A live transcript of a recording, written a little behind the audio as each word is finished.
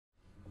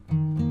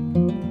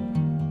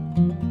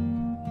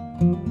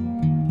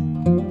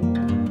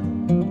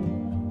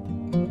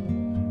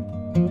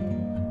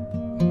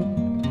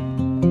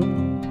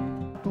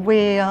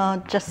are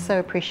just so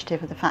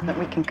appreciative of the fact that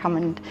we can come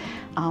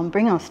and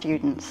bring our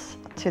students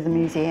to the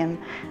museum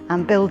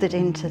and build it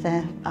into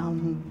their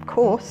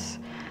course.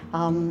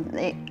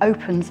 It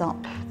opens up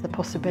the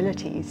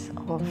possibilities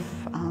of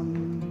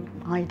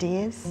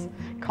ideas,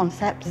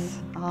 concepts,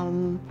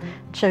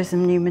 shows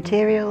them new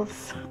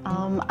materials,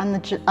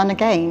 and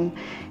again,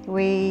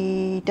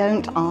 we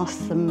don't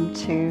ask them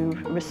to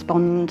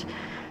respond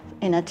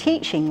in a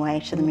teaching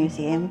way to the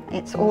museum.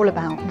 It's all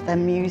about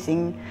them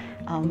using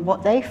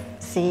what they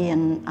see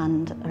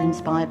and are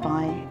inspired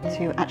by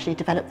to actually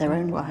develop their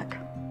own work.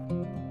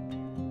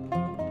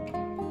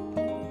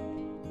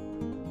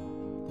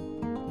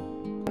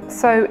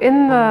 So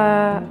in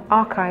the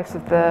archives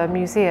of the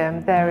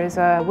museum there is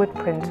a wood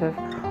print of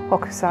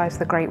Hokusai's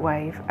The Great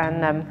Wave,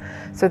 and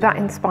so that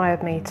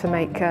inspired me to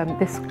make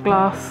this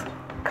glass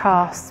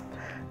cast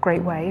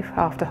Great Wave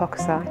after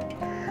Hokusai.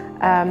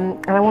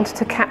 And I wanted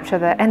to capture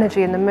the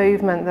energy and the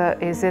movement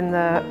that is in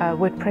the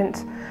wood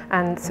print,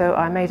 and so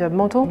I made a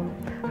model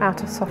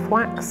out of soft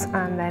wax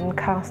and then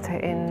cast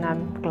it in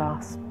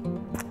glass.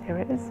 Here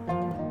it is.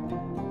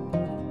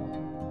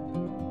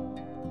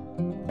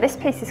 This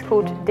piece is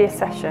called Dear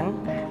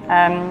Session,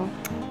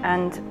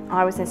 and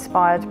I was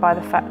inspired by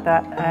the fact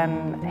that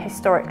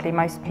historically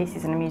most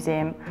pieces in a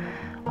museum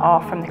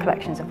are from the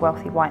collections of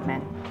wealthy white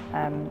men,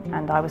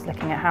 and I was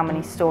looking at how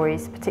many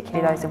stories,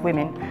 particularly those of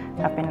women,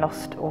 have been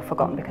lost or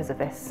forgotten because of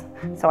this.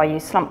 So I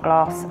used slumped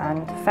glass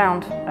and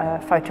found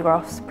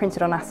photographs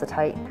printed on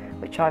acetate,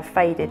 which I've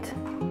faded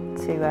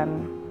to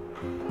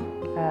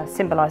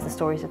symbolise the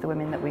stories of the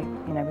women that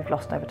we've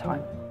lost over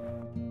time.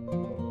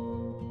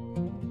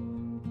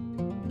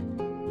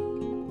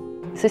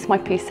 So this is my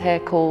piece here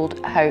called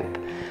Hope,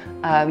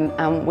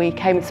 and we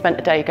came and spent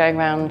a day going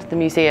around the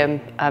museum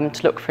to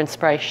look for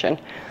inspiration.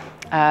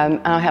 And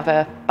I have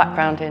a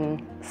background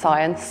in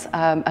science,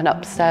 and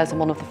upstairs on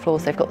one of the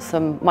floors they've got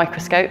some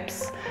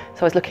microscopes.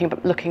 So I was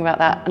looking about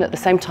that, and at the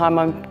same time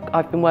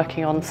I've been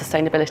working on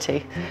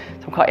sustainability.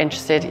 So I'm quite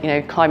interested,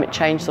 climate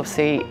change is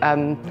obviously,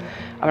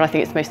 I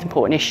think it's the most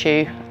important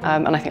issue,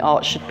 and I think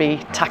art should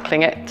be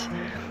tackling it.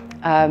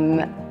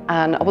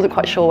 And I wasn't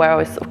quite sure where I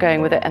was sort of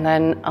going with it, and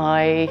then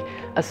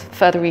as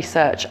further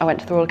research, I went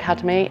to the Royal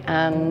Academy,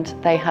 and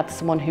they had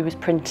someone who was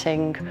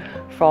printing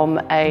from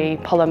a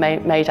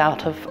polymer made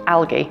out of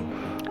algae.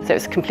 So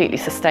it's completely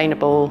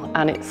sustainable,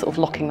 and it's sort of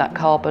locking that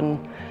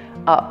carbon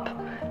up.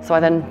 So I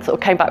then sort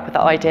of came back with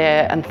that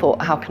idea and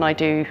thought, how can I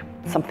do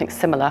something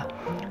similar?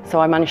 So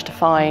I managed to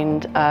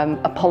find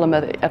a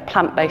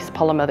plant-based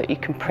polymer that you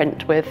can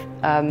print with.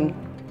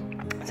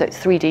 So it's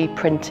 3D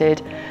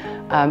printed.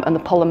 And the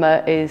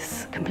polymer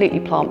is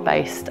completely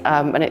plant-based,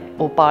 and it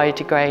will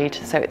biodegrade,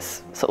 so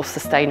it's sort of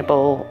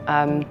sustainable.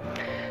 And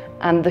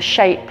the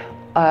shape,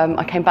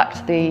 I came back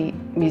to the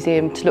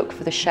museum to look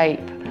for the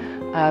shape,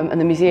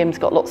 and the museum's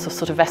got lots of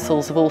sort of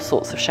vessels of all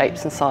sorts of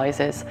shapes and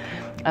sizes,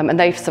 and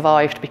they've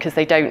survived because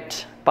they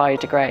don't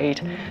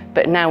biodegrade.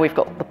 But now we've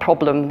got the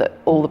problem that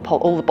all the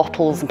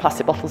bottles and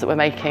plastic bottles that we're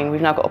making, we've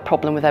now got a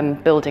problem with them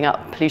building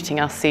up, polluting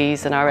our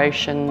seas and our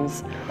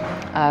oceans.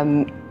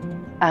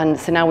 And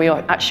so now we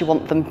actually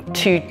want them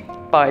to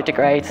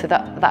biodegrade. So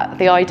that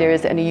the idea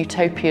is that in a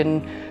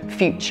utopian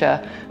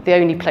future, the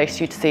only place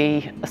you'd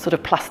see a sort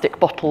of plastic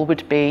bottle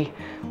would be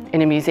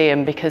in a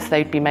museum, because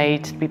they'd be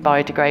made to be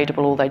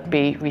biodegradable or they'd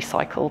be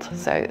recycled.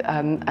 So,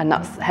 and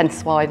that's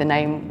hence why the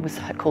name was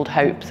called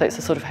Hope. So it's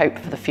a sort of hope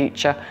for the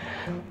future.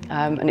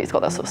 And it's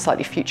got that sort of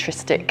slightly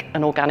futuristic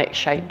and organic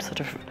shape, sort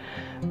of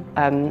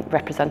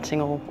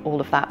representing all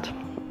of that.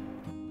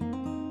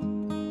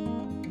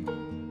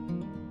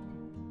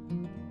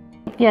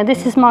 Yeah,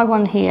 this is my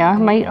one here.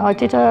 I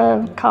did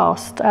a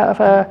cast out of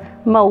a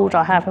mould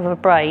I have of a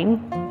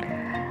brain.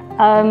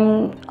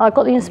 I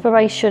got the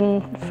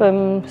inspiration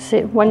from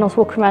when I was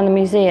walking around the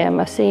museum.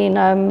 I've seen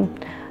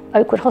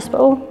Oakwood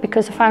Hospital,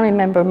 because a family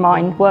member of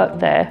mine worked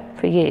there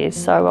for years,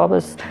 so I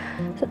was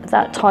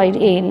that tied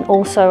in.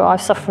 Also,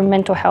 I've suffered from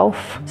mental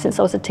health since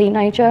I was a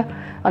teenager,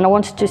 and I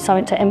wanted to do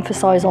something to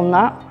emphasise on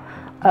that,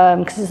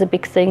 because it's a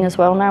big thing as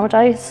well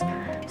nowadays.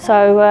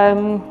 So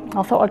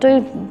I thought I'd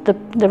do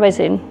the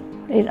resin,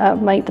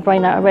 make the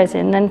brain out of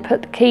resin, then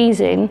put the keys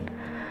in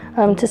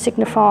to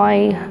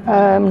signify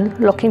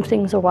locking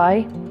things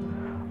away.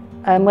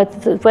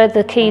 Where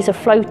the keys are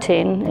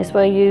floating is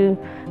where you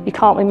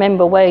can't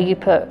remember where you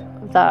put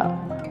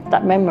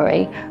that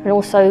memory. And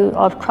also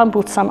I've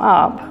crumbled some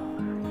up,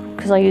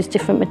 because I use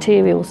different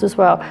materials as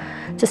well,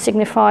 to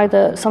signify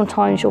that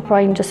sometimes your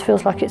brain just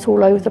feels like it's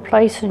all over the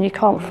place and you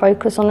can't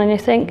focus on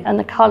anything. And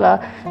the colour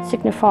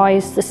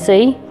signifies the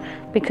sea,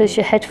 because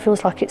your head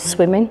feels like it's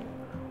swimming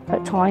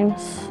at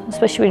times,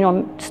 especially when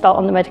you start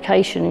on the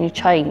medication and you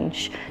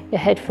change, your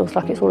head feels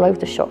like it's all over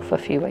the shop for a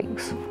few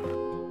weeks.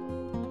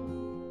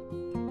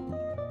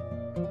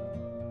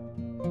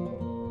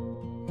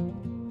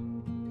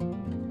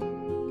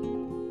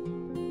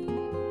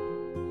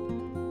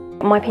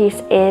 my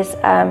piece is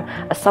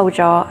a soul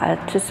jar, a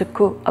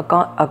Tsuku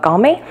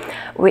Agami,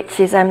 which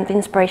is the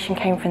inspiration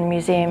came from the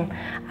museum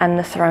and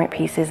the ceramic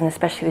pieces, and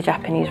especially the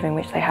Japanese room,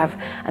 which they have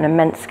an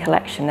immense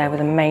collection there with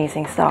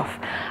amazing stuff.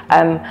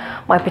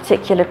 My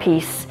particular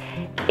piece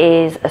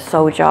is a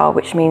soul jar,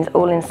 which means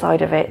all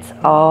inside of it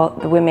are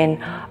the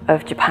women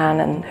of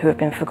Japan and who have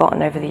been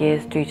forgotten over the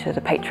years due to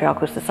the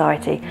patriarchal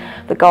society.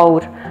 The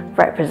gold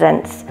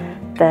represents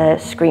the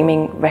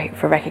screaming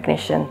for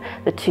recognition.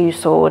 The two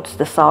swords,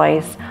 the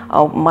sais,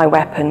 are my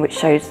weapon, which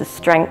shows the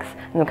strength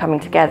and them coming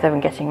together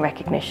and getting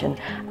recognition.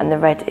 And the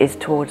red is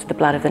towards the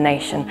blood of the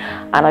nation.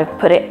 And I've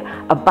put it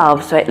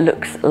above so it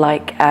looks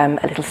like a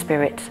little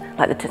spirit,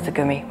 like the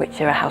Tsugumi, which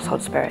are a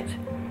household spirit.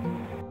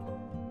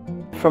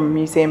 From a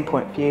museum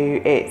point of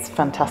view, it's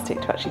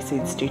fantastic to actually see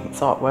the students'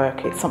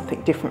 artwork. It's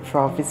something different for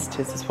our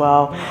visitors as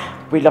well.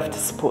 We love to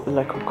support the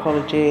local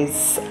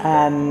colleges,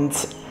 and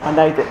I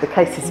know that the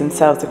cases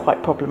themselves are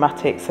quite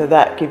problematic, so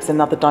that gives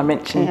another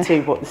dimension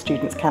to what the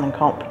students can and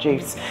can't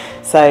produce.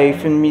 So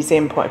from a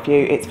museum point of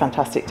view, it's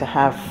fantastic to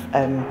have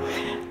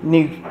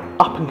new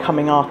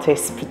up-and-coming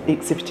artists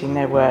exhibiting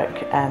their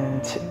work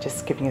and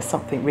just giving us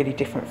something really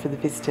different for the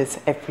visitors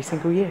every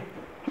single year.